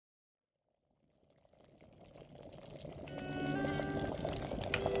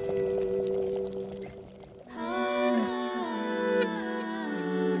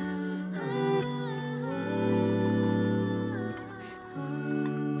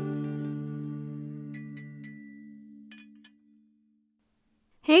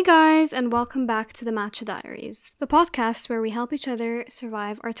Hey guys, and welcome back to the Matcha Diaries, the podcast where we help each other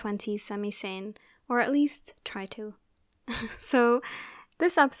survive our 20s semi-sane, or at least try to. So,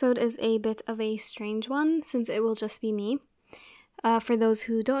 this episode is a bit of a strange one, since it will just be me. For those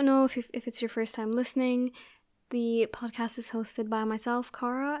who don't know, if it's your first time listening, the podcast is hosted by myself,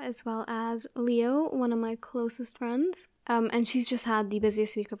 Cara, as well as Leo, one of my closest friends. And she's just had the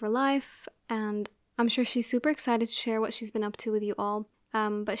busiest week of her life, and I'm sure she's super excited to share what she's been up to with you all.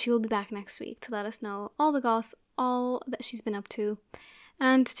 But she will be back next week to let us know all the goss, all that she's been up to.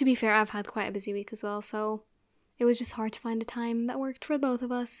 And to be fair, I've had quite a busy week as well, so it was just hard to find a time that worked for both of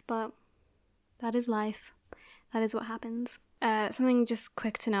us, but that is life. That is what happens. Something just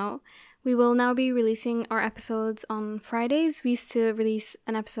quick to note, we will now be releasing our episodes on Fridays. We used to release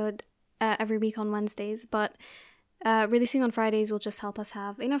an episode every week on Wednesdays, but releasing on Fridays will just help us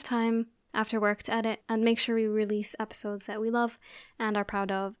have enough time after work to edit and make sure we release episodes that we love and are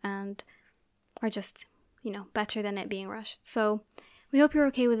proud of and are just, better than it being rushed. So we hope you're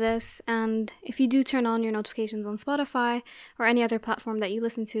okay with this, and if you do turn on your notifications on Spotify or any other platform that you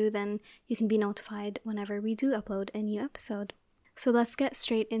listen to, then you can be notified whenever we do upload a new episode. So let's get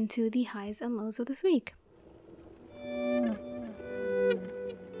straight into the highs and lows of this week.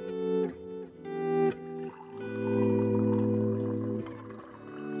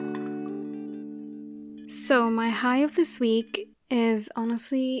 So my high of this week is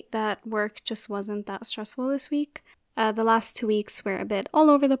honestly that work just wasn't that stressful this week. The last 2 weeks were a bit all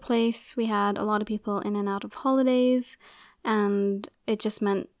over the place. We had a lot of people in and out of holidays, and it just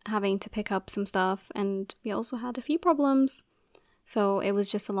meant having to pick up some stuff, and we also had a few problems. So it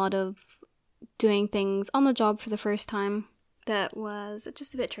was just a lot of doing things on the job for the first time that was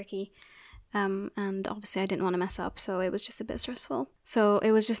just a bit tricky. And obviously I didn't want to mess up, so it was just a bit stressful. So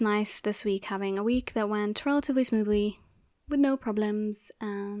it was just nice this week having a week that went relatively smoothly with no problems,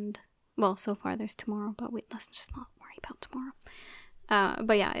 and well, so far there's tomorrow, but let's just not worry about tomorrow.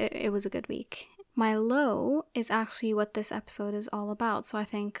 But yeah, it was a good week. My low is actually what this episode is all about, so I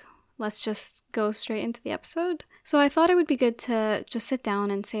think let's just go straight into the episode. So I thought it would be good to just sit down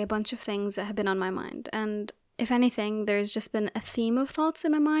and say a bunch of things that have been on my mind, and if anything, there's just been a theme of thoughts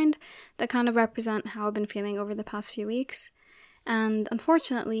in my mind that kind of represent how I've been feeling over the past few weeks. And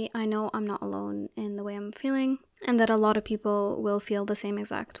unfortunately, I know I'm not alone in the way I'm feeling, and that a lot of people will feel the same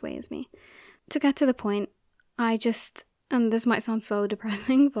exact way as me. To get to the point, and this might sound so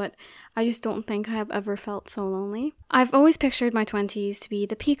depressing, but I just don't think I have ever felt so lonely. I've always pictured my 20s to be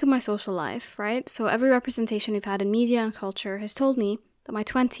the peak of my social life, right? So every representation we've had in media and culture has told me that my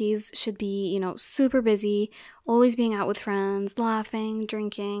 20s should be, super busy, always being out with friends, laughing,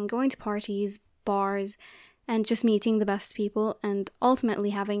 drinking, going to parties, bars, and just meeting the best people and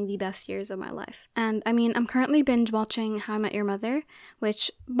ultimately having the best years of my life. And I'm currently binge watching How I Met Your Mother, which,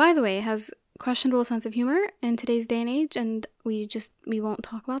 by the way, has questionable sense of humor in today's day and age, and we won't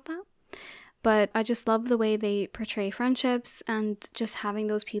talk about that. But I just love the way they portray friendships and just having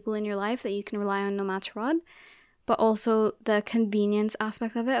those people in your life that you can rely on no matter what. But also the convenience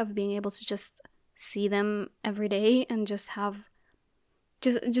aspect of it, of being able to just see them every day and just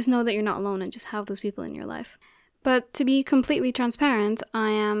know that you're not alone and just have those people in your life. But to be completely transparent, I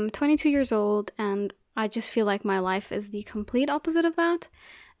am 22 years old and I just feel like my life is the complete opposite of that.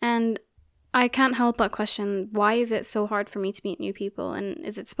 And I can't help but question, why is it so hard for me to meet new people? And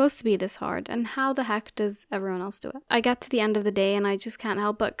is it supposed to be this hard? And how the heck does everyone else do it? I get to the end of the day and I just can't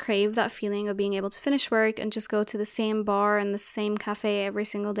help but crave that feeling of being able to finish work and just go to the same bar and the same cafe every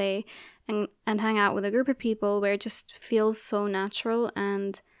single day and hang out with a group of people where it just feels so natural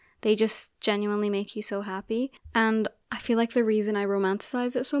and they just genuinely make you so happy. And I feel like the reason I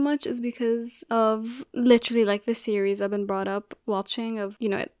romanticize it so much is because of literally like the series I've been brought up watching of,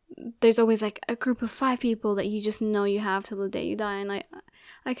 there's always like a group of 5 people that you just know you have till the day you die, and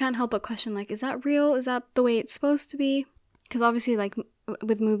I can't help but question, like, is that real? Is that the way it's supposed to be? Because obviously, like,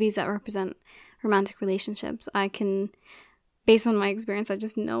 with movies that represent romantic relationships, I can, based on my experience, I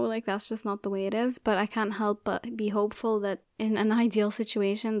just know, like, that's just not the way it is, but I can't help but be hopeful that in an ideal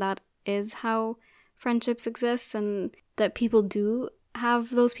situation, that is how friendships exist, and that people do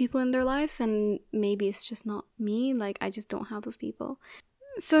have those people in their lives, and maybe it's just not me, like, I just don't have those people.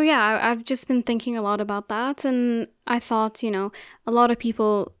 So yeah, I've just been thinking a lot about that, and I thought, a lot of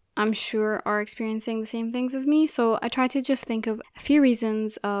people, I'm sure, are experiencing the same things as me, so I tried to just think of a few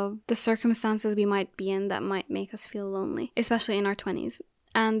reasons of the circumstances we might be in that might make us feel lonely, especially in our 20s.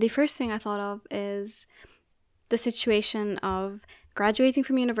 And the first thing I thought of is the situation of graduating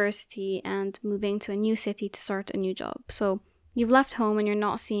from university and moving to a new city to start a new job. So you've left home and you're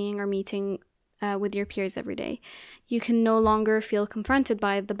not seeing or meeting with your peers every day. You can no longer feel confronted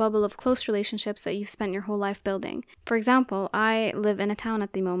by the bubble of close relationships that you've spent your whole life building. For example, I live in a town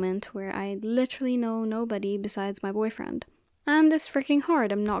at the moment where I literally know nobody besides my boyfriend. And it's freaking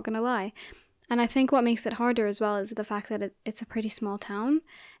hard, I'm not gonna lie. And I think what makes it harder as well is the fact that it's a pretty small town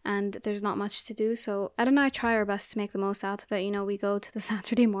and there's not much to do. So Ed and I try our best to make the most out of it. You know, we go to the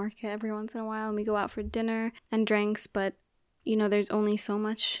Saturday market every once in a while and we go out for dinner and drinks, but you know, there's only so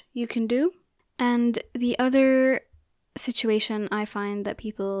much you can do. And the other situation I find that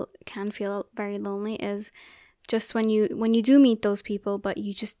people can feel very lonely is just when you do meet those people, but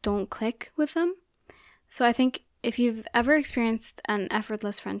you just don't click with them. So I think if you've ever experienced an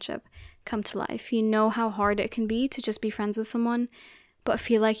effortless friendship come to life, you know how hard it can be to just be friends with someone, but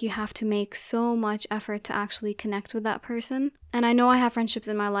feel like you have to make so much effort to actually connect with that person. And I know I have friendships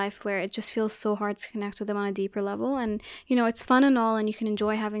in my life where it just feels so hard to connect with them on a deeper level. And, you know, it's fun and all, and you can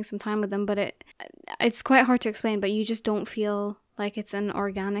enjoy having some time with them, but it's quite hard to explain, but you just don't feel like it's an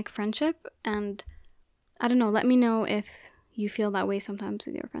organic friendship. And I don't know, let me know if you feel that way sometimes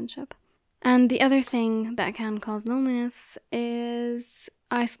with your friendship. And the other thing that can cause loneliness is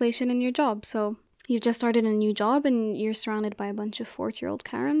isolation in your job. So you've just started a new job and you're surrounded by a bunch of 40-year-old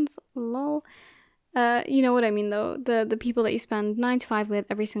Karens. Lol. You know what I mean though. The people that you spend 9 to 5 with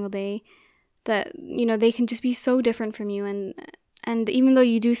every single day, that, you know, they can just be so different from you. And even though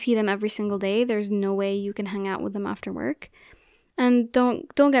you do see them every single day, there's no way you can hang out with them after work. And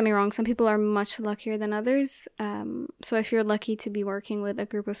don't get me wrong, some people are much luckier than others. So if you're lucky to be working with a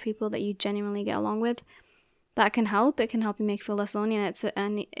group of people that you genuinely get along with, that can help. It can help you make you feel less lonely,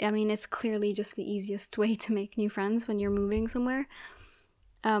 and it's clearly just the easiest way to make new friends when you're moving somewhere.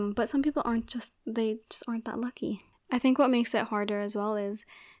 But some people they just aren't that lucky. I think what makes it harder as well is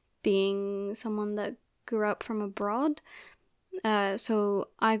being someone that grew up from abroad. So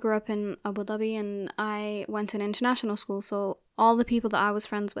I grew up in Abu Dhabi and I went to an international school, so all the people that I was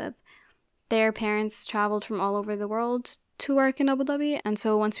friends with, their parents traveled from all over the world to work in Abu Dhabi, and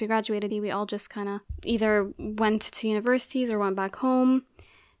so once we graduated, we all just kind of either went to universities or went back home,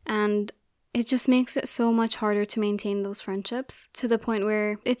 and it just makes it so much harder to maintain those friendships, to the point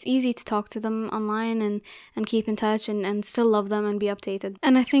where it's easy to talk to them online and keep in touch and still love them and be updated.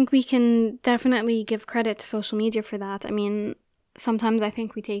 And I think we can definitely give credit to social media for that. I mean, sometimes I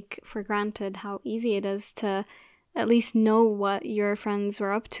think we take for granted how easy it is to at least know what your friends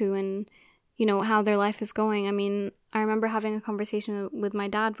were up to and, you know, how their life is going. I mean, I remember having a conversation with my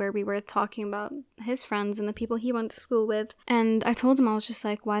dad where we were talking about his friends and the people he went to school with. And I told him, I was just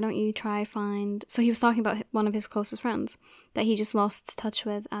like, why don't you try find... So he was talking about one of his closest friends that he just lost touch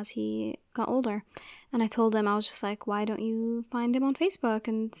with as he got older. And I told him, I was just like, why don't you find him on Facebook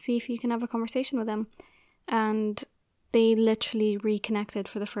and see if you can have a conversation with him? And they literally reconnected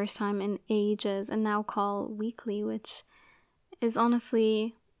for the first time in ages and now call weekly, which is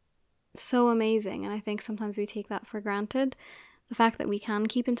honestly so amazing. And I think sometimes we take that for granted, the fact that we can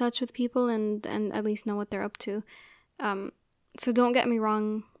keep in touch with people and at least know what they're up to. So don't get me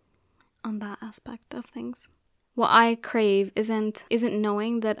wrong on that aspect of things. What I crave isn't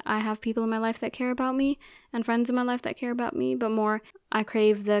knowing that I have people in my life that care about me and friends in my life that care about me, but more I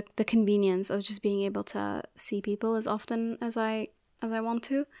crave the convenience of just being able to see people as often as I want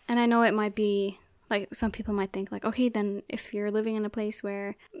to. And I know it might be like, some people might think like, okay, then if you're living in a place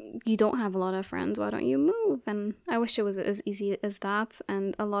where you don't have a lot of friends, why don't you move? And I wish it was as easy as that.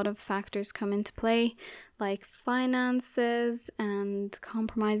 And a lot of factors come into play, like finances and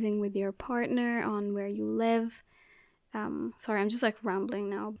compromising with your partner on where you live. Sorry, I'm just like rambling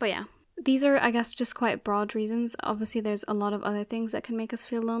now. But yeah, these are, I guess, just quite broad reasons. Obviously, there's a lot of other things that can make us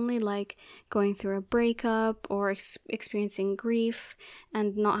feel lonely, like going through a breakup or experiencing grief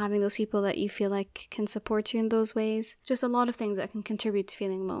and not having those people that you feel like can support you in those ways. Just a lot of things that can contribute to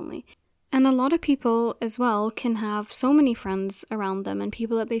feeling lonely. And a lot of people as well can have so many friends around them and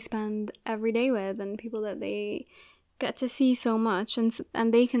people that they spend every day with and people that they get to see so much,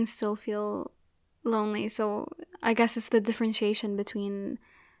 and they can still feel lonely. So I guess it's the differentiation between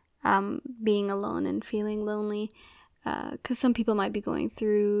being alone and feeling lonely, because some people might be going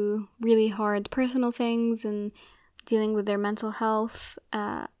through really hard personal things and dealing with their mental health,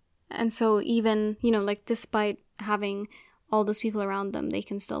 and so even, you know, like despite having all those people around them, they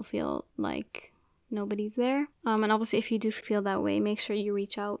can still feel like nobody's there. And obviously if you do feel that way, make sure you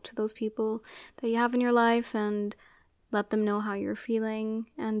reach out to those people that you have in your life and let them know how you're feeling,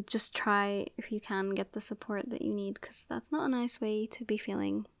 and just try, if you can, get the support that you need, because that's not a nice way to be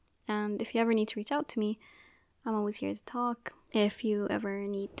feeling. And if you ever need to reach out to me, I'm always here to talk, if you ever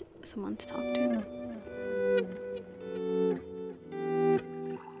need someone to talk to.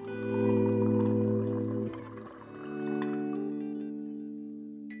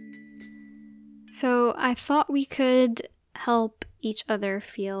 So I thought we could help each other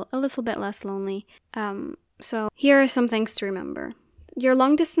feel a little bit less lonely. So here are some things to remember. Your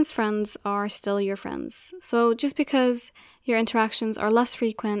long-distance friends are still your friends. So just because your interactions are less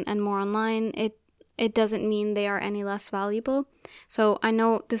frequent and more online, it doesn't mean they are any less valuable. So I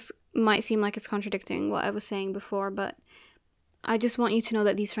know this might seem like it's contradicting what I was saying before, but I just want you to know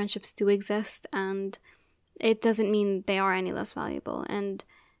that these friendships do exist, and it doesn't mean they are any less valuable. And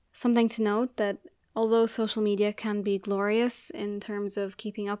something to note, that although social media can be glorious in terms of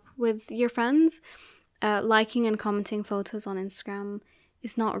keeping up with your friends, liking and commenting photos on Instagram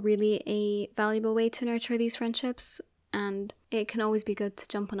is not really a valuable way to nurture these friendships. And it can always be good to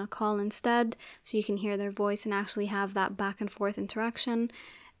jump on a call instead, so you can hear their voice and actually have that back and forth interaction.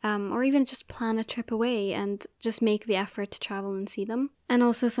 Or even just plan a trip away and just make the effort to travel and see them. And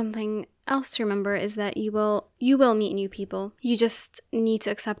also something else to remember is that you will meet new people. You just need to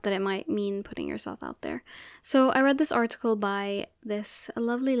accept that it might mean putting yourself out there. So I read this article by this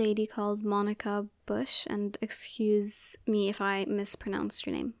lovely lady called Monica Bush, and excuse me if I mispronounced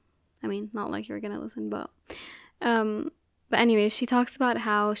your name. I mean, not like you were gonna listen, but anyways, she talks about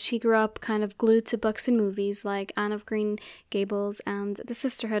how she grew up kind of glued to books and movies like Anne of Green Gables and The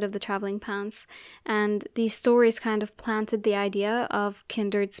Sisterhood of the Traveling Pants, and these stories kind of planted the idea of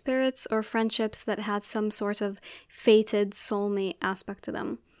kindred spirits or friendships that had some sort of fated soulmate aspect to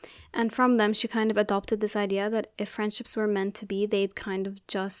them. And from them, she kind of adopted this idea that if friendships were meant to be, they'd kind of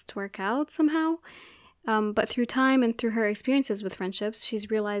just work out somehow. But through time and through her experiences with friendships, she's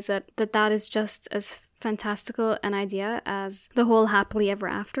realized that is just as fantastical an idea as the whole happily ever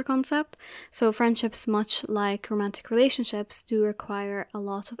after concept. So friendships, much like romantic relationships, do require a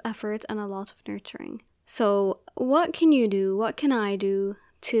lot of effort and a lot of nurturing. So what can you do? What can I do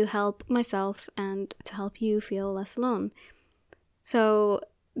to help myself and to help you feel less alone? So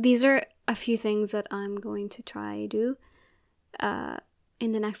these are a few things that I'm going to try do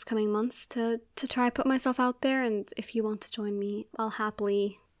in the next coming months to try put myself out there. And if you want to join me, I'll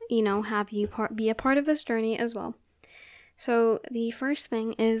happily have you be a part of this journey as well. So the first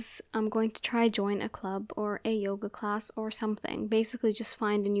thing is I'm going to try join a club or a yoga class or something. Basically just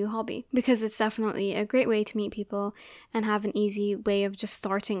find a new hobby, because it's definitely a great way to meet people and have an easy way of just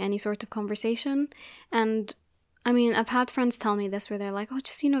starting any sort of conversation. And I mean, I've had friends tell me this where they're like, oh,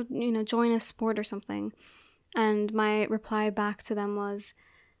 just, join a sport or something. And my reply back to them was,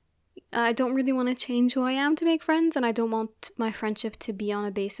 I don't really want to change who I am to make friends, and I don't want my friendship to be on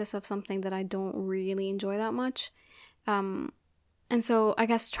a basis of something that I don't really enjoy that much. And so I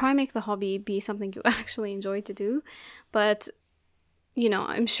guess try make the hobby be something you actually enjoy to do. But,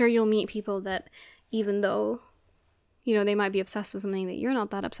 I'm sure you'll meet people that even though, they might be obsessed with something that you're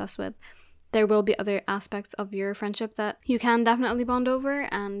not that obsessed with, there will be other aspects of your friendship that you can definitely bond over,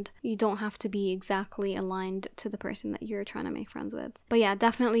 and you don't have to be exactly aligned to the person that you're trying to make friends with. But yeah,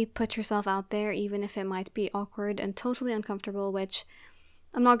 definitely put yourself out there, even if it might be awkward and totally uncomfortable, which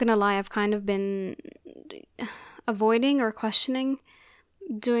I'm not gonna lie, I've kind of been avoiding or questioning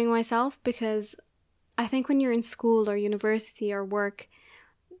doing myself, because I think when you're in school or university or work,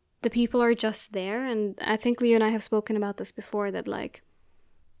 the people are just there. And I think Leo and I have spoken about this before, that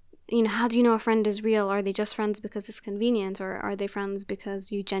how do you know a friend is real? Are they just friends because it's convenient, or are they friends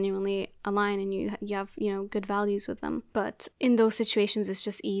because you genuinely align and you have, good values with them? But in those situations, it's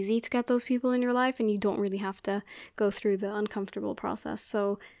just easy to get those people in your life, and you don't really have to go through the uncomfortable process.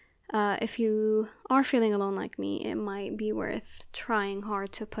 So if you are feeling alone like me, it might be worth trying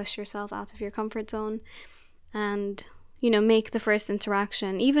hard to push yourself out of your comfort zone and, make the first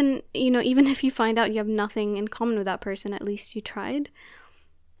interaction. Even if you find out you have nothing in common with that person, at least you tried.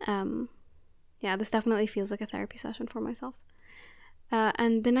 This definitely feels like a therapy session for myself.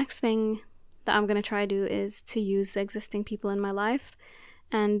 And the next thing that I'm going to try to do is to use the existing people in my life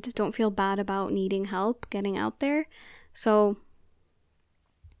and don't feel bad about needing help getting out there. So,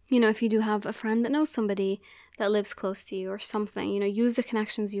 if you do have a friend that knows somebody that lives close to you or something, use the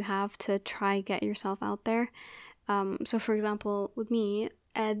connections you have to try get yourself out there. So for example, with me,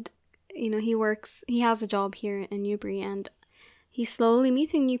 Ed, he has a job here in Newbury, and he's slowly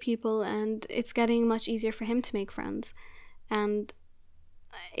meeting new people, and it's getting much easier for him to make friends. And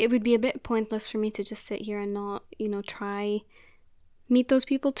it would be a bit pointless for me to just sit here and not, try meet those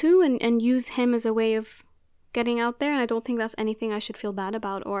people too, and use him as a way of getting out there. And I don't think that's anything I should feel bad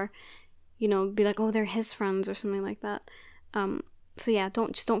about, or, be like, oh, they're his friends or something like that. So yeah,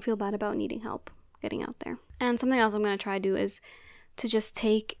 don't feel bad about needing help getting out there. And something else I'm going to try to do is to just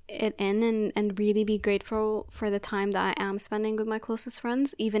take it in and really be grateful for the time that I am spending with my closest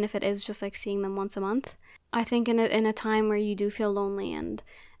friends, even if it is just like seeing them once a month. I think in a time where you do feel lonely and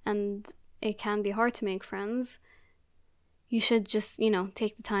it can be hard to make friends, you should just, you know,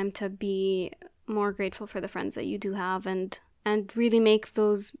 take the time to be more grateful for the friends that you do have, and really make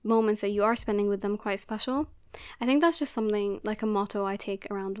those moments that you are spending with them quite special. I think that's just something, like a motto I take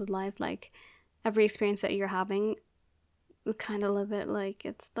around with life. Like, every experience that you're having, kind of live it like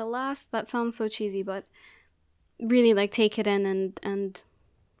it's the last. That sounds so cheesy, but really, like, take it in and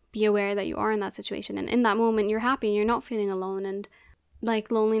be aware that you are in that situation, and in that moment you're happy, you're not feeling alone, and like,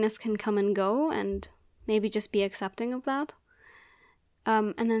 loneliness can come and go, and maybe just be accepting of that.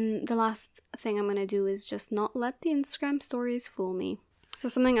 And then the last thing I'm going to do is just not let the Instagram stories fool me. So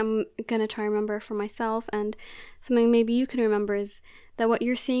something I'm going to try and remember for myself, and something maybe you can remember, is that what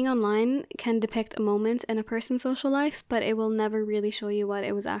you're seeing online can depict a moment in a person's social life, but it will never really show you what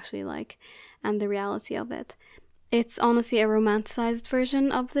it was actually like and the reality of it. It's honestly a romanticized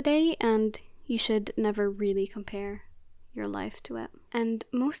version of the day, and you should never really compare your life to it. And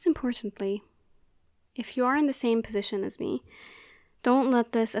most importantly, if you are in the same position as me, don't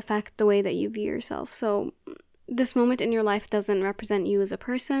let this affect the way that you view yourself. So this moment in your life doesn't represent you as a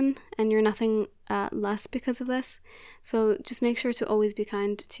person, and you're nothing less because of this. So just make sure to always be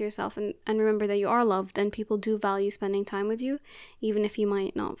kind to yourself, and remember that you are loved, and people do value spending time with you, even if you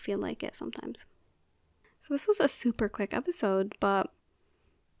might not feel like it sometimes. So this was a super quick episode, but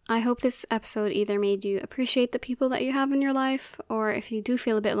I hope this episode either made you appreciate the people that you have in your life, or if you do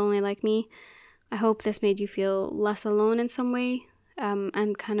feel a bit lonely like me, I hope this made you feel less alone in some way,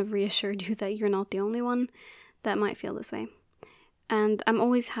 and kind of reassured you that you're not the only one that might feel this way. And I'm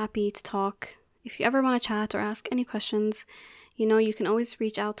always happy to talk. If you ever want to chat or ask any questions, you know, you can always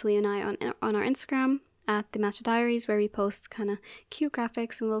reach out to Lee and I on our Instagram at the Matcha Diaries, where we post kind of cute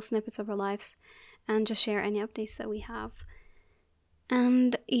graphics and little snippets of our lives, and just share any updates that we have.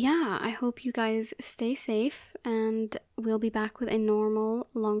 And yeah, I hope you guys stay safe, and we'll be back with a normal,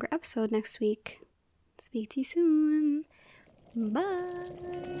 longer episode next week. Speak to you soon. Bye.